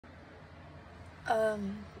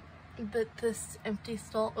But this empty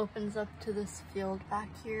stall opens up to this field back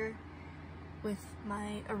here with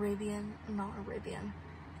my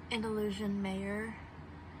Andalusian mare.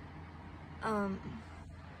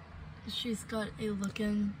 She's got a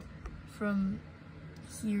look-in from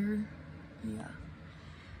here. Yeah.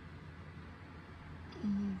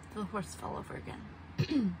 The horse fell over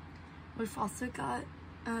again. We've also got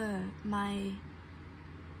I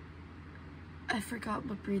forgot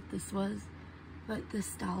what breed this was, but the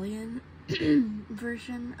stallion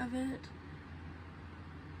version of it.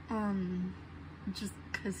 Just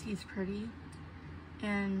because he's pretty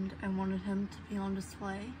and I wanted him to be on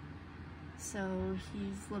display. So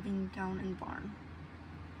he's living down in the barn.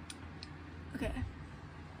 Okay.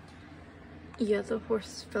 Yeah, the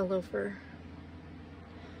horse fell over.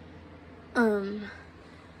 And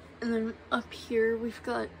then up here we've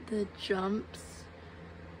got the jumps.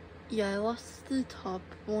 Yeah, I lost the top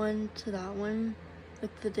one to that one,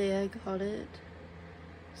 like the day I got it.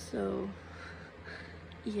 So,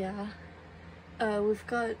 yeah. We've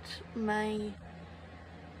got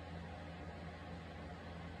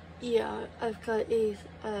I've got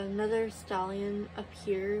another stallion up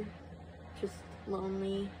here, just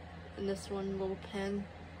lonely, in this one little pen.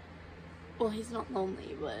 Well, he's not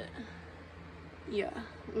lonely, but yeah.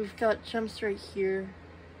 We've got jumps right here,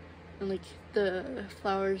 and like the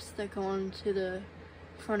flowers that go onto the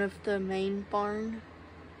front of the main barn.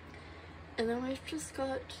 And then we've just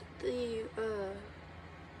got the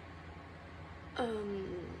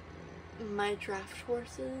my draft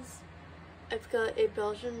horses. I've got a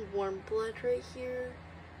Belgian warm blood right here,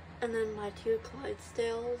 and then my 2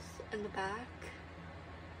 Clydesdales in the back.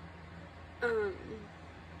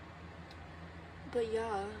 But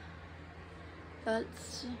yeah,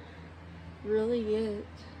 that's really it.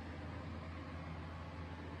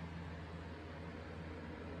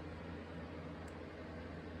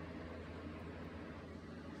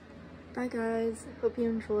 Bye guys, hope you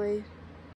enjoyed.